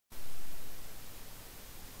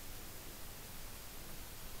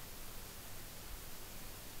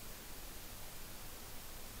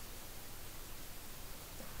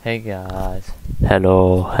Hey guys.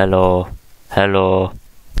 Hello, hello, hello.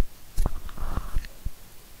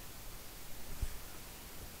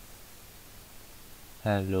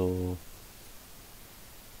 Hello.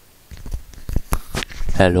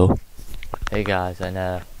 Hello. Hey guys,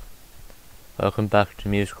 and welcome back to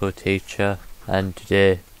Musical Teacher, and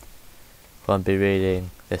today we're going to be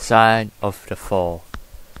reading The Sign of the Fall.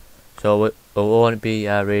 So we won't be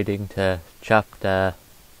reading to chapter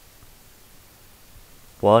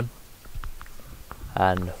 1,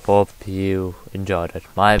 and hope you enjoyed it.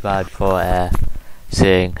 My bad for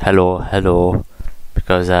saying hello,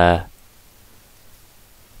 because I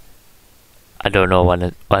don't know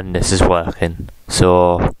when this is working.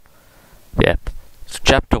 So yep. So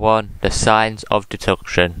chapter 1, The Signs of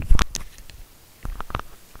Deduction.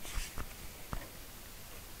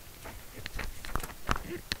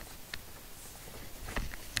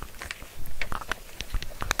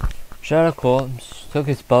 Sherlock Holmes took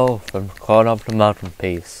his bow from the corner of the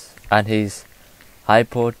mantelpiece and his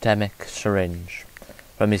hypodermic syringe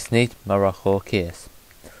from his neat morocco case.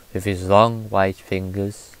 With his long white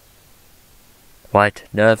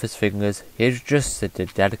nervous fingers, he adjusted the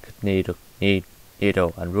delicate needle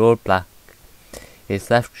and rolled back his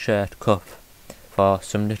left shirt cuff for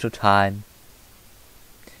some little time.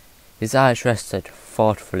 His eyes rested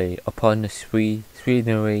thoughtfully upon the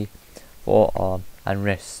scenery, forearm and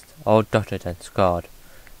wrist, all dotted and scarred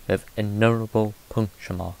with innumerable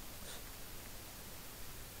puncture marks.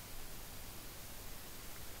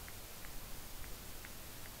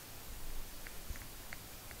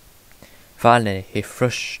 Finally, he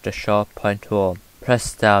thrust the sharp point home,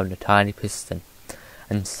 pressed down the tiny piston,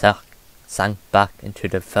 and sank back into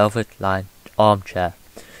the velvet-lined armchair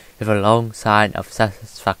with a long sigh of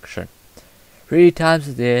satisfaction. 3 times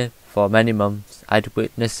a day for many months I had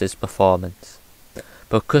witnessed this performance,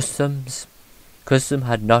 but custom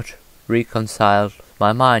had not reconciled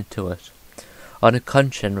my mind to it. On the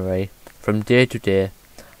contrary, from day to day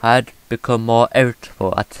I had become more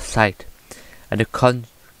irritable at the sight, and the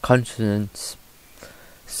conscience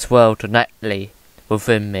swelled nightly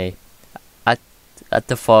within me at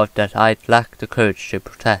the thought that I had lacked the courage to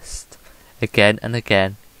protest. Again and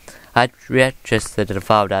again I had registered the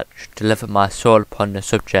vow that I should deliver my soul upon the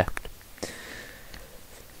subject.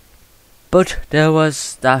 But there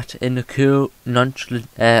was that in the cool, nonchalant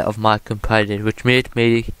air of my companion which made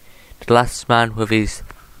me the last man with his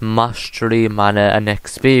masterly manner and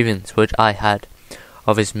experience which I had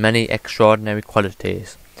of his many extraordinary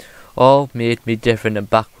qualities. All made me different and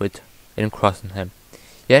backward in crossing him.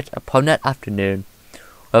 Yet upon that afternoon,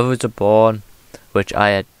 whether it was a bone which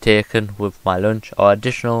I had taken with my lunch, or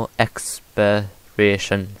additional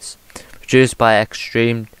expectorations produced by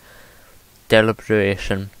extreme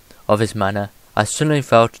deliberation of his manner, I suddenly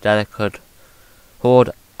felt that I could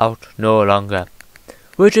hold out no longer.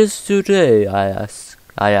 "Which is today?" I asked.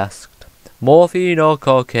 "Morphine or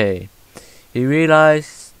cocaine?" He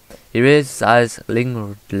raised his eyes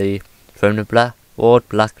lingeringly from the old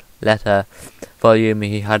black letter volume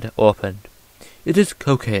he had opened. "It is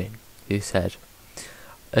cocaine," he said.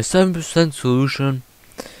 "A 7% solution.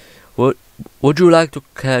 Would you like to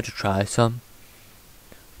care to try some?"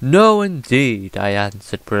 "No, indeed," I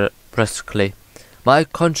answered brusquely. "My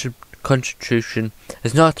constitution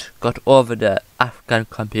has not got over the Afghan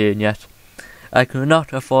campaign yet. I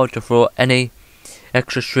cannot afford to throw any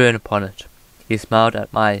extra strain upon it." He smiled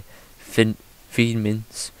at my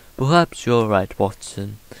vehemence. "Perhaps you're right,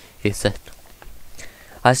 Watson," he said.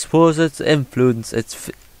 "I suppose its influence is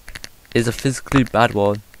a physically bad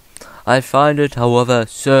one. I find it, however,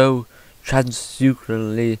 so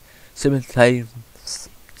transeugrally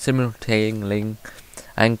simultaneing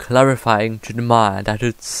and clarifying to the mind that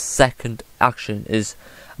its second action is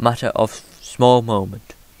a matter of small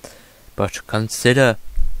moment. But consider,"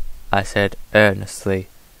 I said earnestly,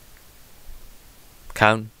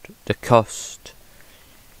 "count the cost.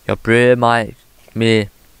 Your brain may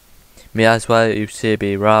as well, you say,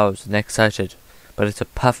 be roused and excited, but it's a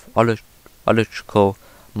pathological,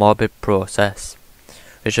 morbid process,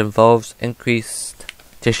 which involves increased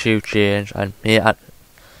tissue change and may at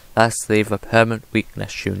last leave a permanent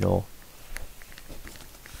weakness, you know."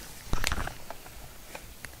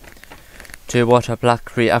 To what a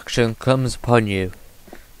black reaction comes upon you.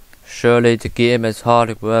 Surely the game is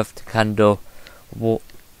hardly worth the candle.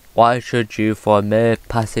 Why should you, for a mere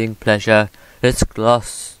passing pleasure, risk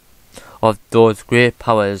loss of those great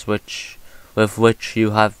powers with which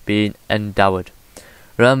you have been endowed?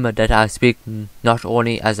 Remember that I speak not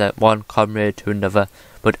only as one comrade to another,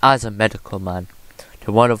 but as a medical man,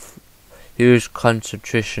 to one of whose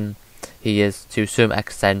constitution he is to some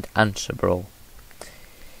extent answerable.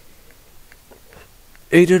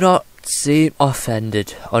 He did not seem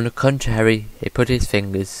offended. On the contrary, he put his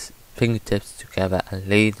fingertips together and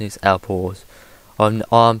leaned his elbows on the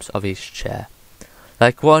arms of his chair,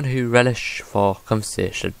 like one who relished for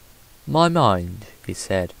conversation. "My mind," he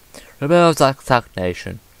said, "rebels like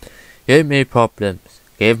stagnation. Give me problems,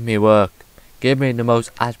 give me work, give me the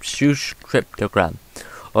most abstruse cryptogram,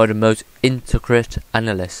 or the most intricate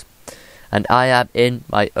analysis, and I am in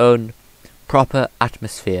my own proper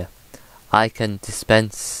atmosphere. I can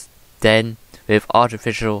dispense then with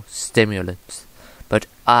artificial stimulants, but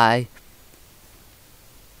I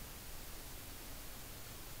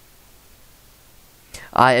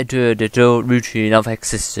endure the dull routine of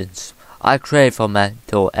existence. I crave for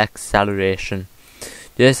mental acceleration.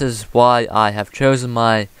 This is why I have chosen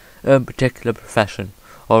my own particular profession,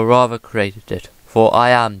 or rather created it, for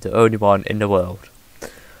I am the only one in the world."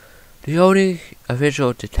 "The only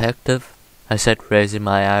official detective?" I said, raising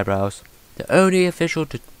my eyebrows. "The only official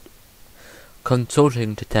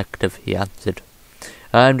consulting detective," he answered.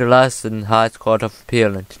 "I am the last in the highest court of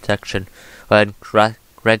appeal and detection, when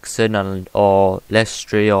Gregson or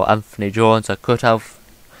Lestry or Anthony Jones are cut out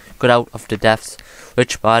of the depths,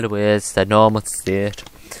 which, by the way, is their normal state.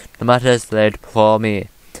 The matter is laid before me.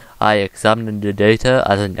 I examine the data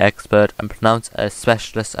as an expert and pronounce a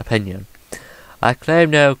specialist opinion. I claim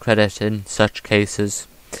no credit in such cases.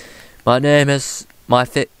 My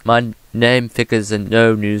name figures in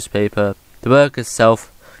no newspaper. The work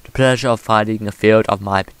itself, the pleasure of finding a field of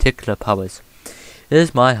my particular powers,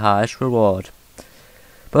 is my highest reward.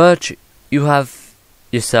 But you have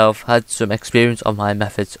yourself had some experience of my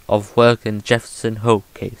methods of work in the Jefferson Hope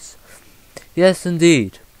case." "Yes,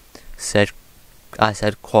 indeed," I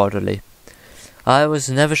said cordially. "I was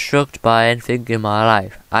never struck by anything in my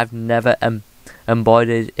life. I've never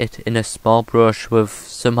embodied it in a small brush with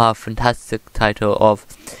somehow fantastic title of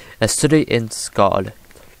A Study in Scarlet."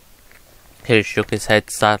 He shook his head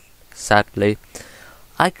sadly.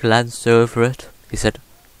 "I glanced over it," he said.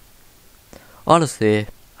 "Honestly,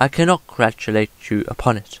 I cannot congratulate you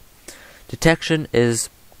upon it. Detection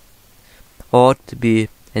ought to be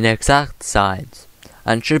an exact science,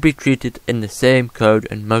 and should be treated in the same code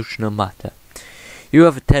and emotional matter. You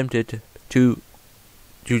have attempted to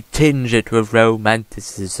tinge it with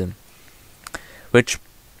romanticism, which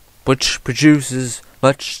produces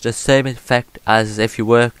much the same effect as if you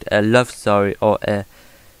worked a love story or a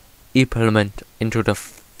eplement into the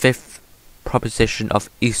fifth proposition of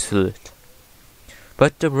Aeschylus.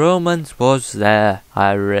 But the romance was there,"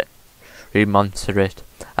 I remonstrated.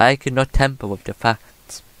 "I cannot tamper with the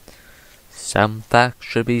facts." "Some facts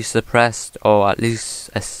should be suppressed, or at least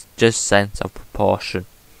a just sense of proportion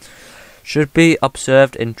should be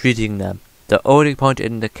observed in treating them. The only point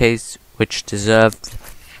in the case which deserved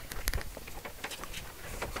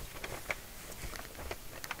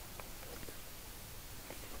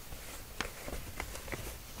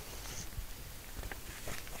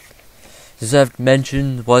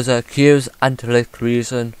mention was a curious analytic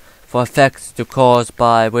reason for effects to cause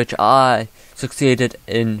by which I succeeded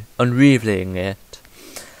in unravelling it.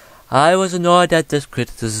 I was annoyed at this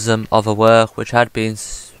criticism of a work which had been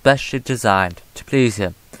specially designed to please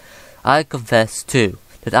him. I confess, too,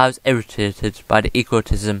 that I was irritated by the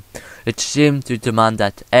egotism which seemed to demand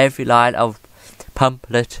that every line of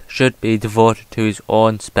pamphlet should be devoted to his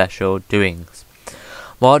own special doings.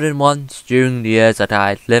 More than once during the years that I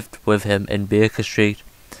had lived with him in Baker Street,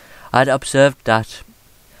 I had observed that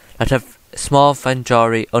a small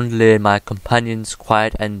fanjory underlay my companion's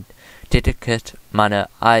quiet and delicate manner.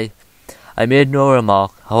 I made no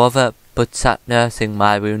remark, however, but sat nursing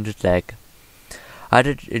my wounded leg. I had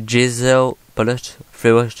a Giselle bullet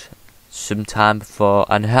through it some time before,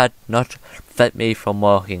 and had not prevented me from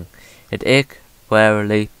walking. It ached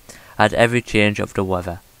wearily at every change of the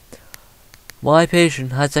weather. "My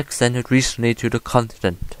patient has extended recently to the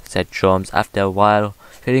continent," said Sholmes after a while,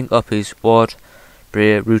 filling up his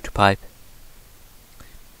Wardbury root pipe.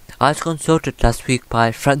 "I was consulted last week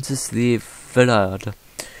by Francis Lee Villard,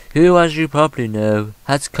 who, as you probably know,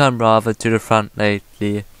 has come rather to the front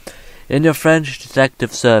lately in the French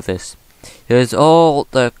detective service. He has all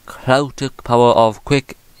the chaotic power of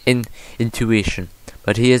quick intuition,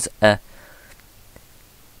 but he is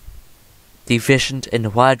deficient in a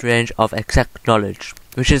wide range of exact knowledge,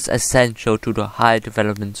 which is essential to the high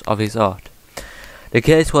development of his art. The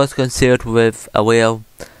case was concealed with a will,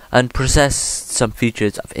 and possessed some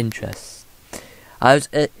features of interest. I was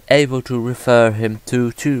able to refer him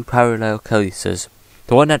to two parallel cases,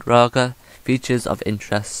 the one at Raga, features of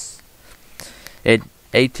interest, in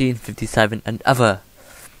 1857, and other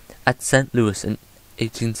at St. Louis in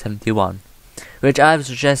 1871, which I have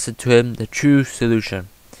suggested to him the true solution.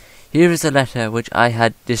 Here is a letter which I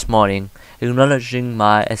had this morning, acknowledging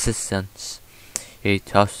my assistance. He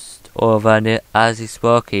tossed over, and as he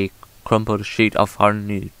spoke he crumpled a sheet of foreign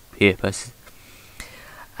newspapers.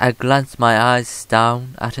 I glanced my eyes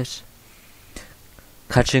down at it,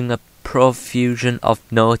 catching a profusion of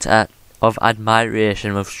notes of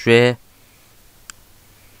admiration with stray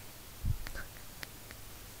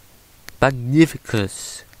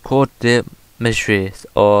magnificus, court de maîtrise,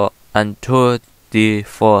 and tour de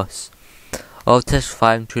force, all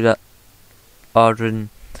testifying to the ordering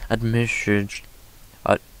administration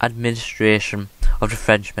of the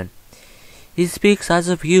Frenchman. He speaks as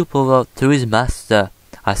a pupil to his master,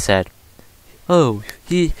 I said. Oh,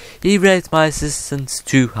 he rates my assistance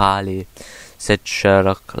too highly, said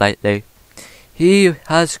Sherlock lightly. He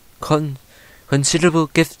has considerable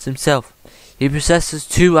gifts himself. He possesses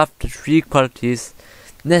 2 of the 3 qualities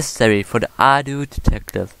necessary for the ideal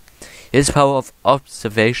detective. His power of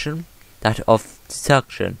observation, that of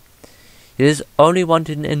deduction. He is only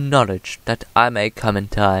wanting in knowledge, that I may come in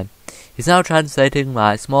time. He is now translating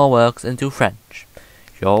my small works into French.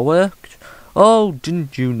 Your work? Oh,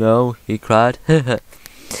 didn't you know? He cried.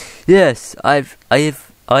 Yes, I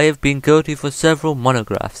have been guilty for several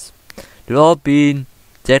monographs. They've all been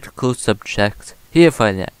technical subjects. Here, for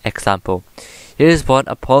an example, here is one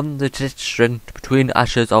upon the distinction between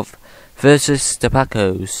ashes of versus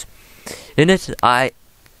tobaccos. In it, I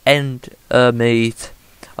enumerate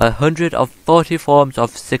 140 forms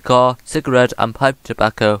of cigarette, and pipe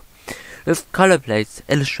tobacco, with colour plates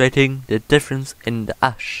illustrating the difference in the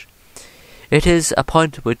ash. It is a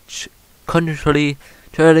point which continually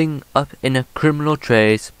turning up in a criminal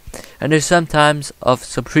trace, and is sometimes of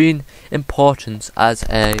supreme importance as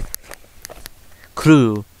a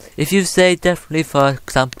clue. If you say definitely, for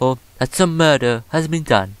example, that some murder has been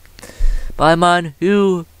done by a man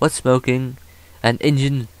who was smoking an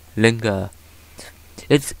Indian linger,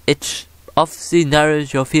 it obviously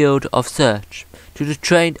narrows your field of search. To the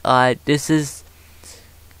trained eye, this is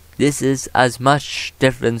as much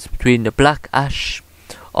difference between the black ash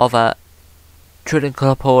of a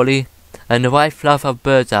triticopoli and the white fluff of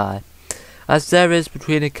bird's eye as there is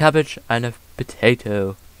between a cabbage and a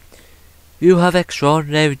potato. You have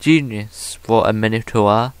extraordinary genius for a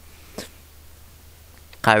Minotaur,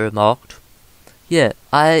 I remarked. Yeah,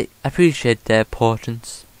 I appreciate their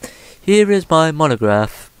importance. Here is my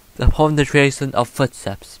monograph upon the tracing of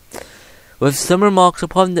footsteps, with some remarks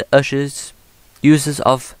upon the uses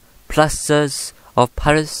of plasters of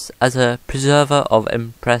Paris as a preserver of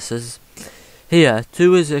impresses. Here,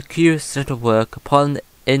 too, is a curious little work upon the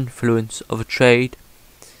influence of a trade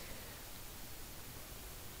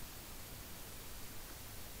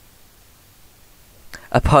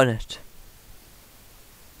upon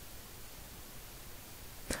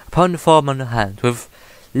the form on the hand, with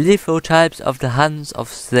lithotypes of the hands of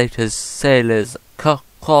slaters, sailors, cork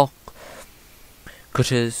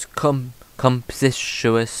cutters,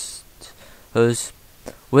 compositionists,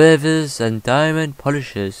 weavers, and diamond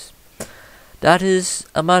polishers. That is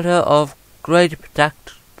a matter of great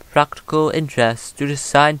practical interest to the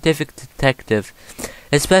scientific detective,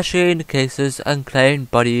 especially in the cases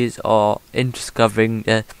unclaimed bodies or in discovering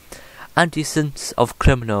the antecedents of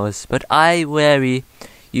criminals. But I weary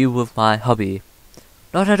you with my hobby.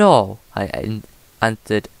 Not at all, I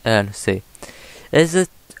answered earnestly. It is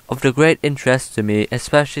of the great interest to me,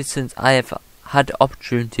 especially since I have had the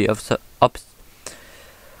opportunity of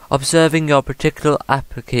observing your particular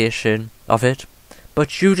application of it.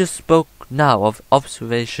 But you just spoke now of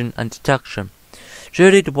observation and deduction.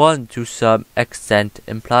 Surely the one to some extent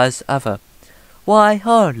implies the other. Why,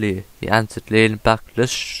 hardly, he answered, leaning back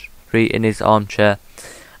lustriously in his armchair,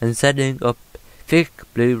 and setting up thick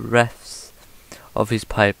blue wreaths of his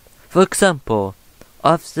pipe. For example,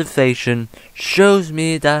 observation shows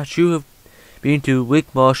me that you have been to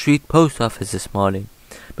Wigmore Street Post Office this morning,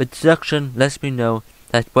 but deduction lets me know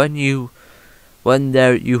that when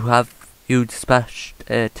there you dispatched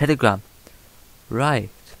a telegram. Right,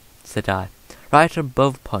 said I, right on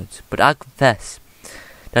both points, but I confess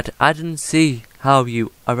that I didn't see how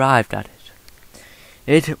you arrived at it.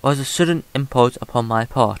 It was a sudden impulse upon my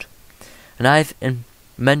part, and I've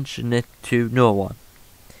mentioned it to no one.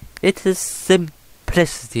 It is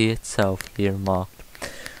simplicity itself, he remarked,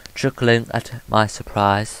 chuckling at my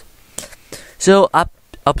surprise. So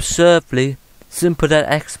absurdly simple that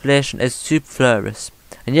explanation is superfluous,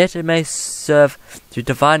 and yet it may serve to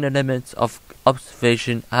define the limits of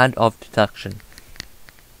observation and of deduction.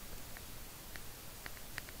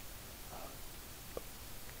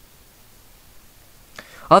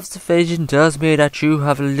 Observation tells me that you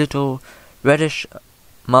have a little reddish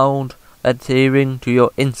mound adhering to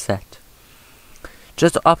your inset.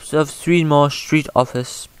 Just opposite of Swedenmore Street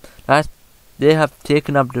office, that they have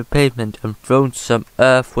taken up the pavement and thrown some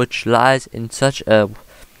earth which lies in such a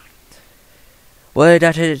way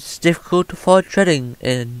that it is difficult to avoid treading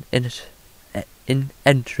in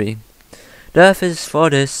entering. The earth is for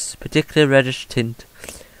this particular reddish tint,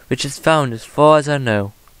 which is found as far as I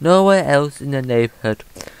know nowhere else in the neighbourhood.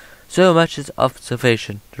 So much is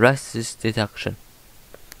observation, the rest is deduction.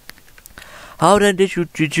 How then did you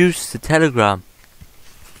deduce the telegram?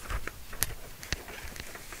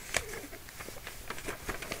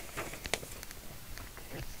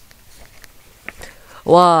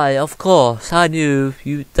 Why, of course, I knew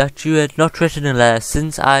that you had not written a letter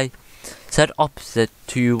since I sat opposite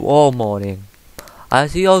to you all morning. I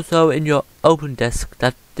see also in your open desk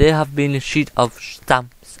that there have been a sheet of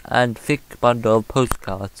stamps and thick bundle of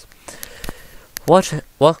postcards.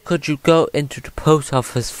 What could you go into the post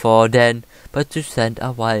office for then but to send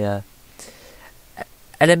a wire?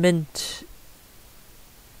 Element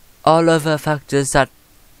all other factors that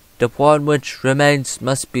the one which remains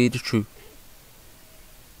must be the truth.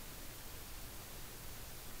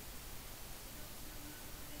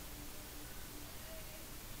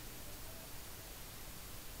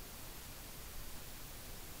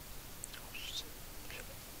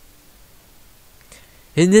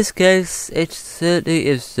 In this case, it certainly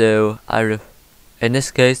is so. I replied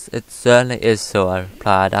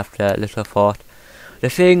after a little thought. The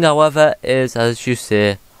thing, however, is, as you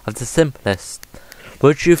say, of the simplest.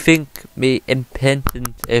 Would you think me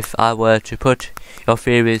impenitent if I were to put your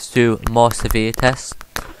theories to a more severe test?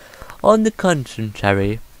 On the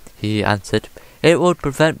contrary, he answered, it would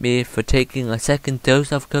prevent me from taking a second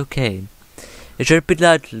dose of cocaine. I should be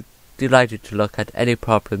delighted to look at any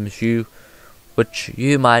problems which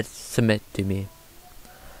you might submit to me.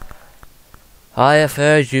 I have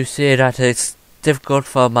heard you say that it's difficult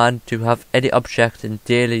for a man to have any object in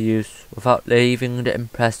daily use without leaving the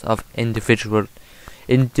impress of individuality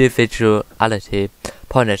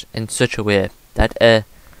upon it in such a way that a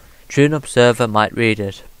true observer might read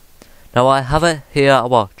it. Now I have here a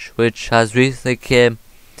watch which has recently come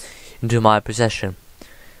into my possession,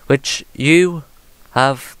 which you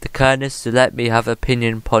have the kindness to let me have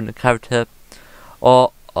opinion upon the character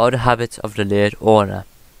or the habits of the late owner.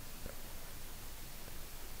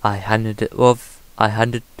 I handed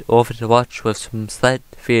over the watch with some slight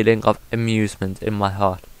feeling of amusement in my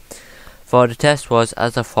heart, for the test was,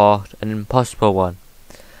 as I thought, an impossible one,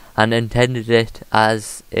 and intended it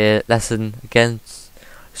as a lesson against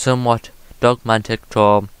somewhat dogmatic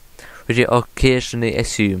tone which he occasionally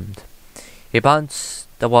assumed. He balanced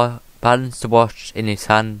the watch in his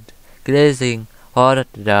hand, gazing hard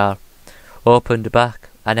at the dial, opened the back,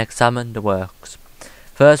 and examined the works,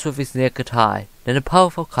 first with his naked eye, then a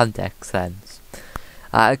powerful contact lens.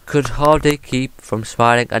 I could hardly keep from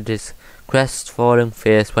smiling at his crestfallen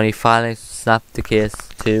face when he finally snapped the case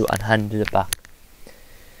to and handed it back.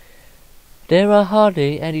 There are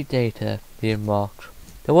hardly any data, he remarked.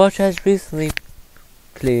 The watch has recently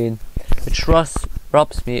cleaned, which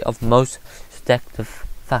robs me of most seductive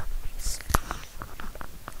facts.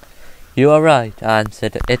 You are right, I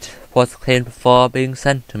answered. It was clean before being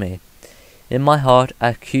sent to me. In my heart I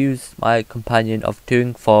accused my companion of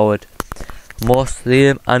doing forward a more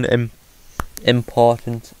solemn and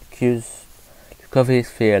important accuse to cover his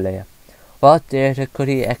failure. What data could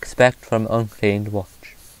he expect from an uncleaned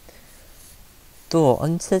watch? Though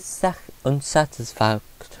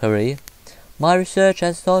unsatisfactory, my research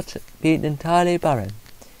has not been entirely barren,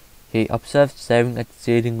 he observed, staring at the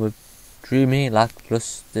ceiling with dreamy,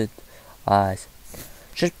 lacklustre eyes.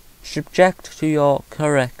 Subject to your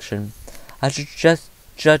correction, I should just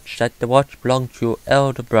judge that the watch belonged to your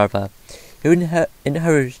elder brother, who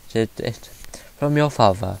inherited it from your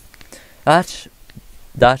father. That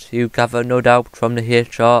you gather, no doubt, from the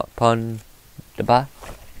HR upon the back.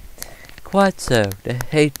 Quite so. The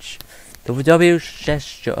W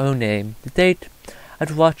suggests your own name. The date at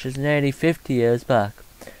the watch is nearly 50 years back.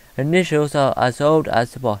 The initials are as old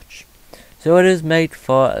as the watch, so it is made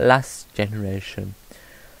for last generation.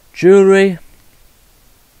 Jewellery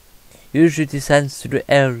usually descends to the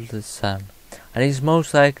eldest son, and is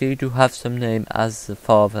most likely to have some name as the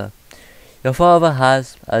father. Your father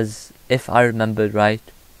has, as if I remembered right,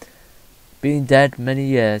 been dead many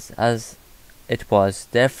years, as it was,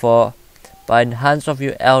 therefore, by the hands of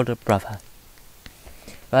your elder brother.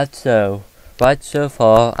 Right so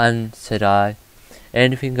far, and said I,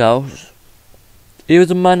 anything else? He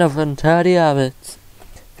was a man of untidy habits,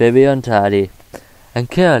 very untidy, and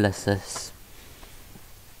careless.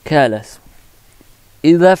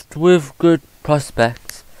 He left with good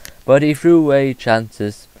prospects, but he threw away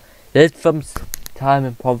chances. Lived from time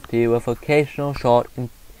in poverty with occasional short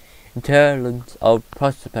interludes of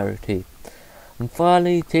prosperity, and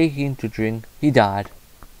finally taking to drink, he died.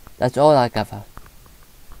 That's all I gather.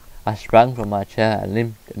 I sprang from my chair and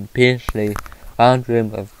limped impatiently round the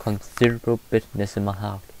room with considerable bitterness in my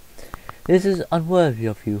heart. This is unworthy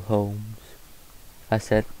of you, Holmes, I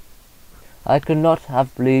said. I could not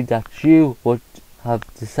have believed that you would have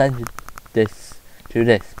descended to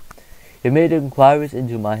this. You made inquiries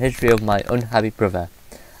into my history of my unhappy brother,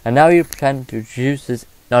 and now you pretend to deduce his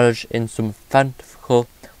knowledge in some fanciful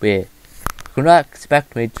way. You could not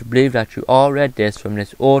expect me to believe that you all read this from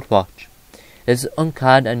this old watch. It is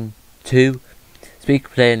unkind, and to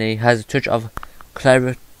speak plainly, has a touch of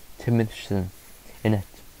claritimation in it.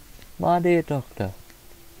 My dear doctor,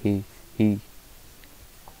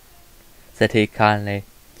 said he kindly,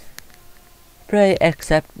 pray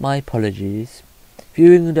accept my apologies,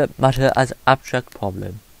 viewing the matter as an abstract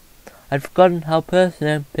problem. I had forgotten how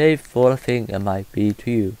personal and painful a thing it might be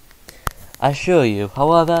to you. I assure you,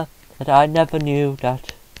 however, that I never knew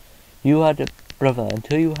that you had a brother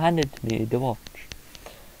until you handed me the watch.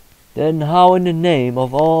 Then how in the name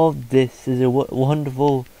of all this is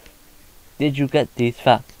wonderful did you get these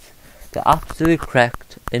facts? They're absolutely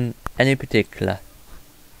correct in every particular.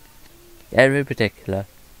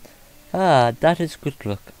 Ah, that is good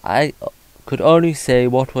luck. I could only say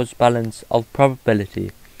what was balance of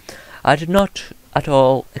probability. I did not at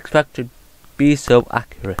all expect to be so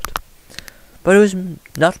accurate. But it was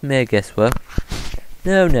not mere guesswork.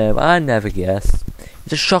 No, I never guess.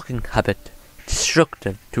 It's a shocking habit,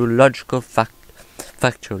 destructive to logical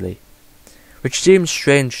factually, which seems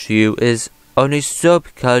strange to you is only so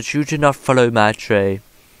because you did not follow my train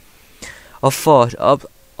of thought of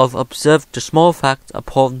observe the small facts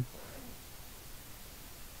upon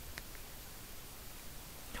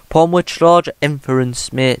which large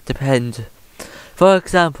inference may depend. For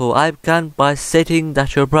example, I began by stating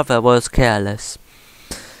that your brother was careless.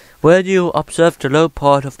 When you observe the low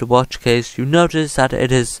part of the watch case, you notice that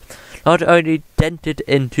it is not only dented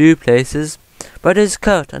in 2 places, but is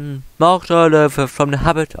cut and marked all over from the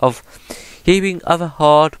habit of keeping other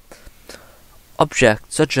hard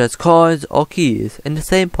objects, such as coins or keys, in the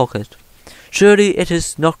same pocket. Surely it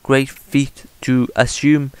is not great feat to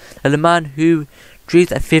assume that a man who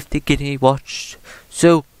treats a 50-guinea watch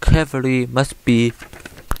so cleverly must be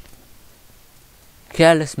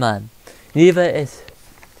careless man. Neither is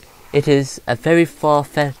it is a very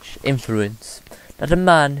far-fetched inference that a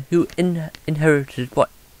man who inherited what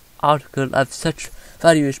article of such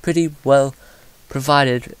value is pretty well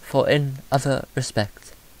provided for in other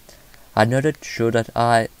respects. I noted to show that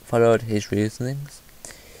I followed his reasonings.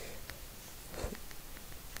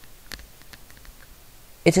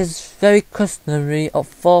 It is very customary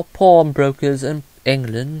for pawnbrokers in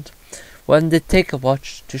England, when they take a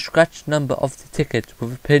watch, to scratch the number of the ticket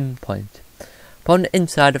with a pinpoint upon the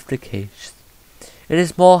inside of the case. It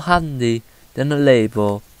is more handy than a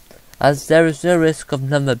label, as there is no risk of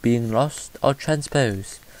number being lost or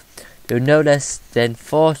transposed. There are no less than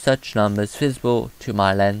 4 such numbers visible to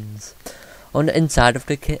my lens on the inside of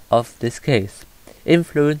this case.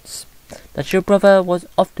 Influence that your brother was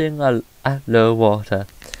often at low water.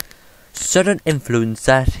 Sudden influence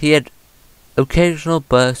that he had occasional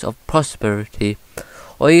bursts of prosperity,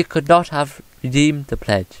 or he could not have redeemed the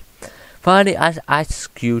pledge. Finally, I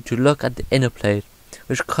ask you to look at the inner plate,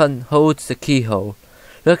 which holds the keyhole.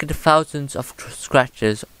 Look at the thousands of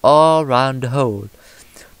scratches all round the hole,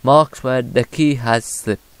 marks where the key has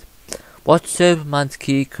slipped. What soberman's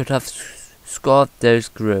key could have scored those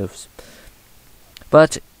grooves?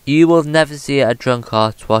 But you will never see a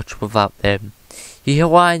drunkard's watch without them. He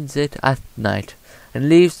winds it at night, and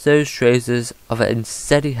leaves those traces of it in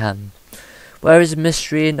steady hand. Where is the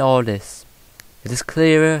mystery in all this? It is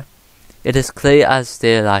clear as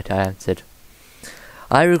daylight, I answered.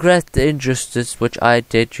 I regret the injustice which I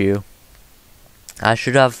did you. I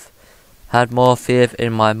should have had more faith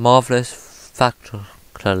in my marvellous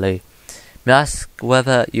faculty. May I ask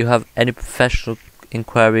whether you have any professional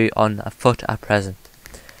inquiry on foot at present?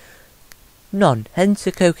 None, hence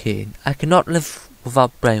the cocaine. I cannot live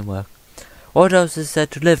without brain work. What else is there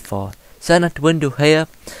to live for? Sitting at the window here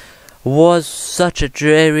was such a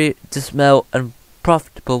dreary, dismal, and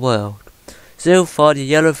profitable world. So far the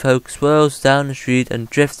yellow folk swirls down the street and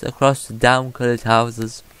drifts across the down-coloured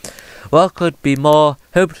houses. What could be more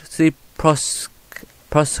hopelessly prosperous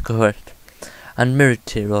and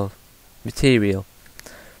material?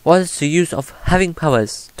 What is the use of having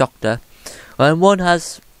powers, doctor, when one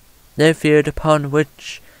has no field upon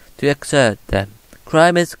which to exert them?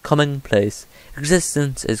 Crime is commonplace.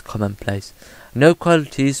 Existence is commonplace. No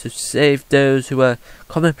qualities save those who are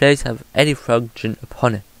commonplace have any function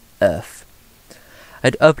upon earth.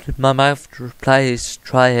 I'd opened my mouth to reply his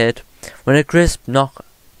tirade when a crisp knockout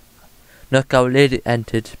lady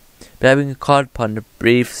entered, bearing a card upon the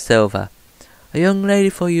brief silver. "A young lady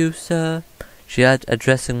for you, sir," she had,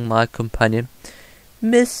 addressing my companion.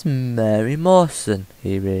 "Miss Mary Mawson,"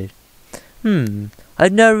 he read.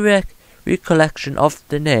 I'd no recollection of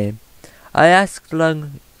the name. I asked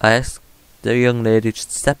the young lady to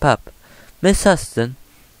step up. "Miss Huston."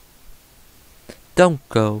 "Don't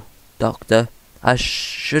go, Doctor. I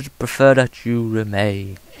should prefer that you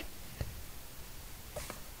remain."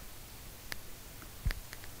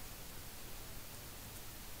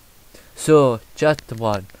 So, Chapter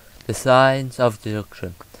 1. The Science of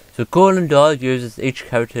Deduction. So Conan Doyle uses each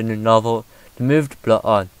character in the novel to move the plot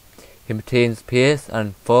on. He maintains pace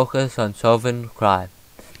and focus on solving crime.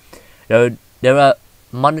 There are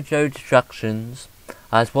monetary distractions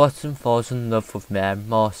as Watson falls in love with Mary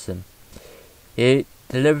Mawson. He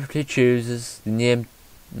deliberately chooses the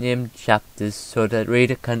named chapters so that the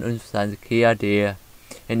reader can understand the key idea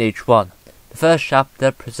in each one. The first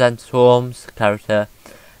chapter presents Holmes' character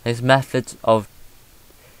and his methods of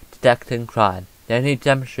detecting crime. Then he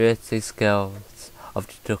demonstrates his skills of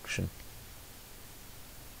deduction.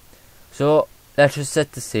 So, let us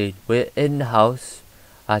set the scene. We're in the house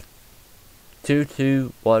at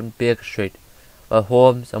 221 Baker Street, where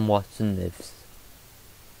Holmes and Watson lives.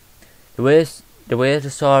 The way the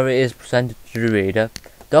story is presented to the reader,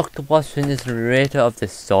 Dr. Watson is the narrator of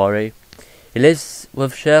this story. He lives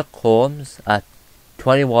with Sherlock Holmes at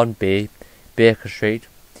 21B Baker Street.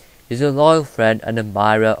 He's a loyal friend and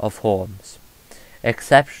admirer of Holmes'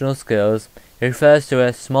 exceptional skills. He refers to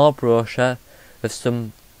a small brochure with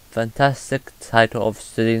some fantastic title of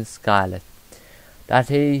studying Scarlet that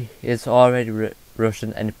he is already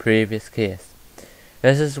written in the previous case.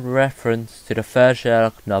 This is a reference to the first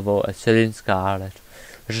Sherlock novel, A Studying Scarlet,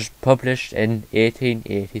 which was published in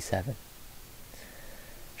 1887.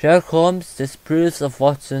 Sherlock Holmes disapproves of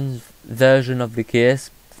Watson's version of the case.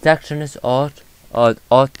 Detection is ought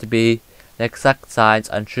to be an exact science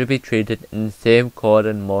and should be treated in the same cold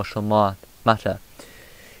and emotional matter.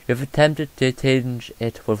 You've attempted to tinge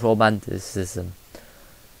it with romanticism,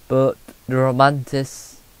 but the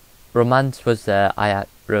romance was there, I had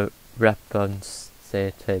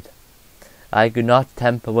remonstrated. I could not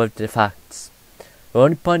tamper with the facts. The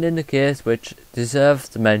only point in the case which deserves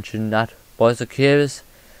to mention that was the curious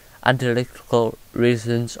analytical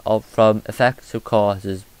reasons from effects to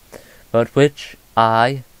causes, but which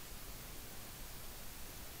I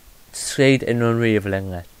succeed in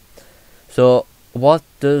unravelling it. So, what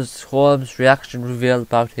does Holmes' reaction reveal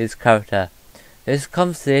about his character? This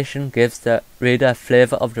conversation gives the reader a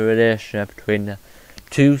flavour of the relationship between the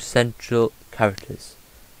two central characters.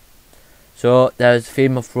 So, there is a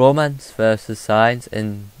theme of romance versus science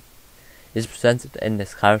is presented in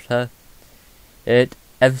this character. It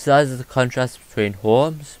emphasises the contrast between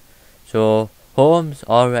Holmes. So, Holmes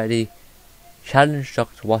already challenged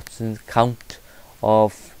Dr. Watson's account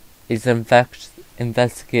of his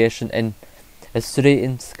investigation in A Study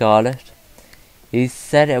in Scarlet. He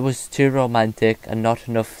said it was too romantic and not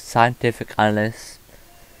enough scientific analysis,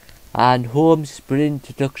 and Holmes' brilliant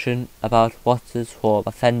deduction about Watson's home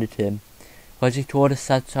offended him because he told a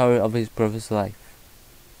sad story of his brother's life.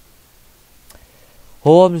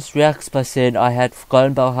 Holmes reacts by saying, "I had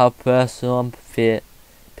forgotten about how personal and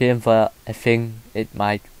painful a thing it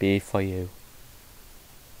might be for you."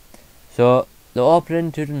 So, the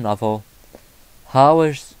opening to the novel. How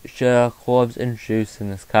is Sherlock Holmes introduced in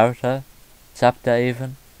this character? Chapter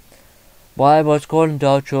even? Why was Conan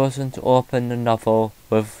Doyle chosen to open the novel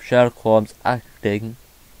with Sherlock Holmes acting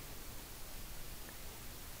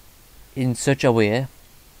in such a way?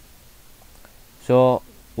 So,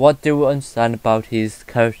 what do we understand about his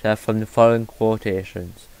character from the following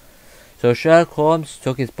quotations? So, Sherlock Holmes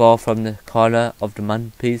took his ball from the corner of the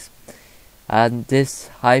mantelpiece, and this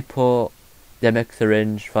hypodermic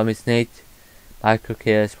syringe from his neat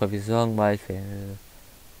microcase with his long white finger.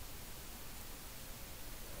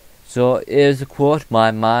 So here's a quote,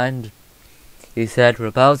 "My mind," he said,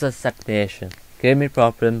 "rebels at stagnation. Give me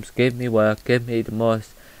problems, give me work, give me the most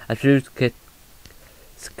absolute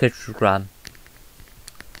schizogram,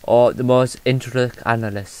 or the most intricate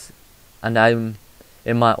analysis, and I'm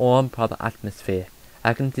in my own proper atmosphere.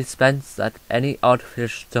 I can dispense at any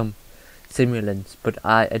artificial stimulants, but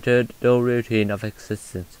I adhere to no routine of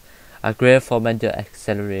existence. I crave for mental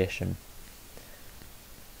acceleration."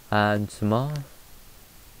 And some more.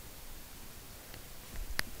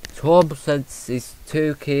 Holmes says his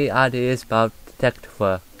two key ideas about detective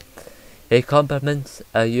work. He compliments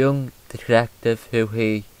a young detective who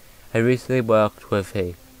he had recently worked with.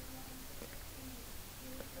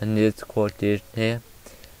 And here's a quotation here: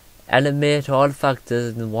 "Eliminate all the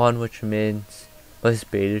factors and one which remains must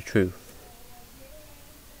be the truth."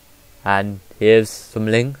 And here's some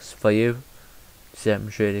links for you to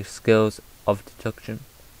demonstrate the skills of deduction.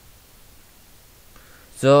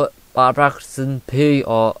 So, by practicing P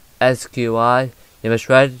or SQI, you must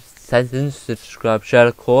write a sentence to describe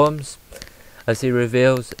Sherlock Holmes, as he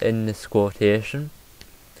reveals in this quotation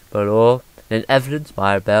below. "In evidence,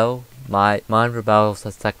 my mind rebels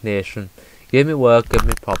at stagnation. Give me work, give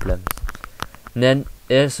me problems." And then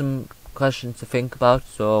here's some questions to think about.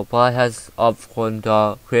 So, why has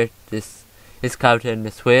Obfrondor created his character in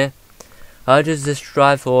this way? How does this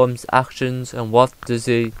drive Holmes' actions, and what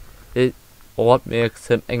makes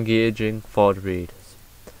him engaging for the readers?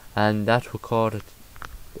 And that recorded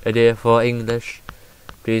a day for English.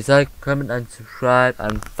 Please like, comment and subscribe,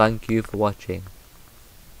 and thank you for watching.